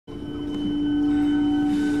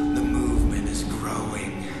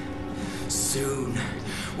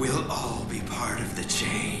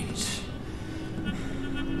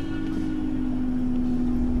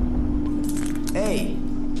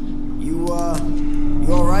You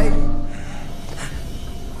alright?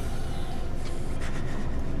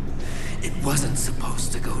 It wasn't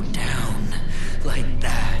supposed to go down like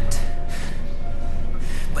that.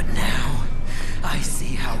 But now, I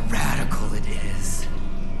see how radical it is.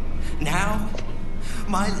 Now,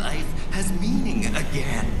 my life has meaning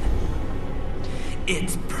again.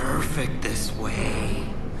 It's perfect this way.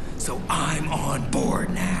 So I'm on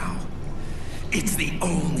board now. It's the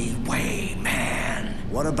only way, man.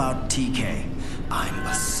 What about TK? I'm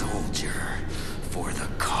a soldier for the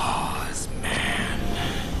cause, man.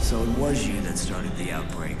 So it was you that started the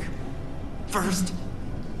outbreak. First,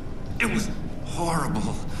 it was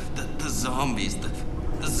horrible. The zombies,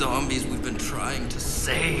 the zombies we've been trying to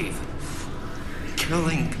save.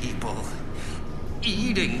 Killing people.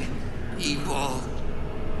 Eating people.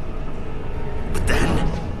 But then,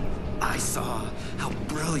 I saw how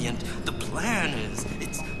brilliant the plan is.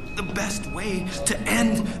 It's the best way to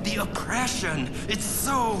end the oppression. It's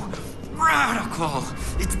so radical.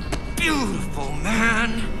 It's beautiful,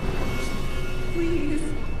 man. Please,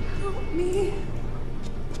 help me.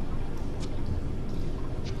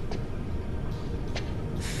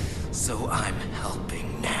 So I'm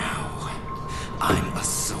helping now. I'm a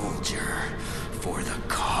soldier for the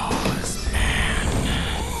cause, man.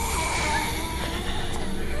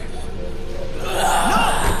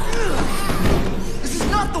 This is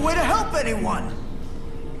not the way to help anyone!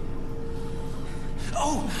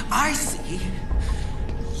 Oh, I see.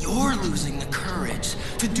 You're losing the courage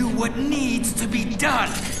to do what needs to be done.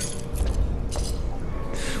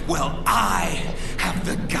 Well, I have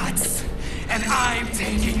the guts, and I'm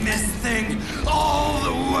taking this thing all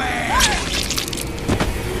the way.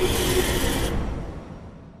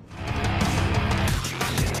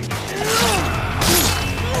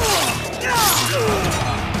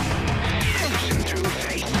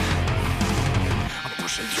 I'm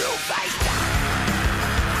pushing through, face down.